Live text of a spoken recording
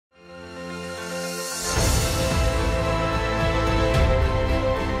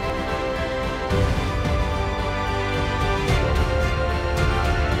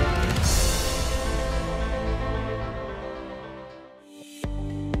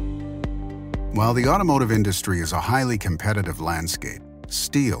While the automotive industry is a highly competitive landscape,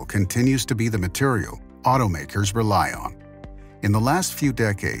 steel continues to be the material automakers rely on. In the last few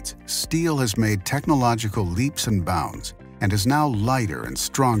decades, steel has made technological leaps and bounds and is now lighter and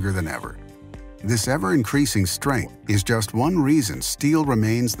stronger than ever. This ever-increasing strength is just one reason steel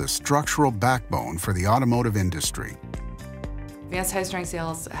remains the structural backbone for the automotive industry. Advanced high-strength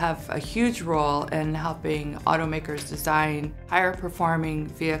steels have a huge role in helping automakers design higher-performing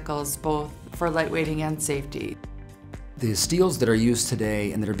vehicles, both for lightweighting and safety. The steels that are used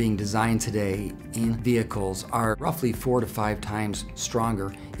today and that are being designed today in vehicles are roughly 4 to 5 times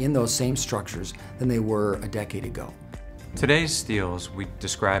stronger in those same structures than they were a decade ago. Today's steels, we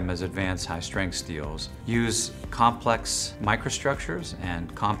describe them as advanced high-strength steels, use complex microstructures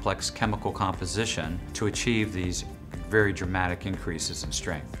and complex chemical composition to achieve these very dramatic increases in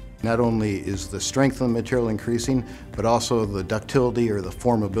strength. Not only is the strength of the material increasing, but also the ductility or the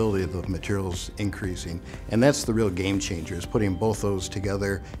formability of the materials increasing. And that's the real game changer, is putting both those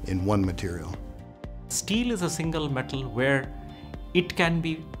together in one material. Steel is a single metal where it can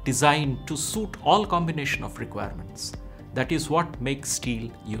be designed to suit all combination of requirements. That is what makes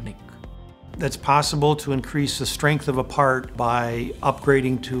steel unique. That's possible to increase the strength of a part by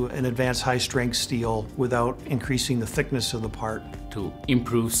upgrading to an advanced high-strength steel without increasing the thickness of the part. To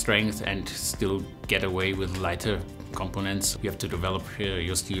improve strength and still get away with lighter components, you have to develop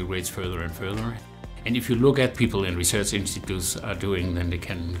your steel grades further and further. And if you look at people in research institutes are doing, then they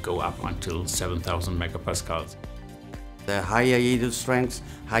can go up until 7,000 megapascals. The higher yield strength,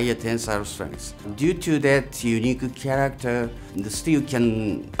 higher tensile strength. Due to that unique character, the steel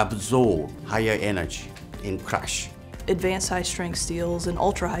can absorb higher energy in crash. Advanced high-strength steels and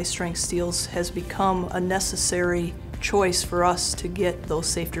ultra-high-strength steels has become a necessary choice for us to get those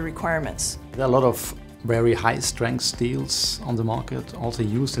safety requirements. There are a lot of very high-strength steels on the market, also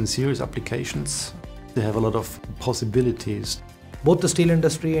used in serious applications. They have a lot of possibilities. Both the steel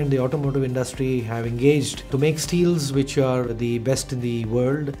industry and the automotive industry have engaged to make steels which are the best in the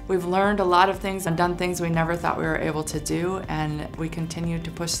world. We've learned a lot of things and done things we never thought we were able to do, and we continue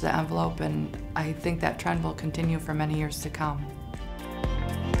to push the envelope, and I think that trend will continue for many years to come.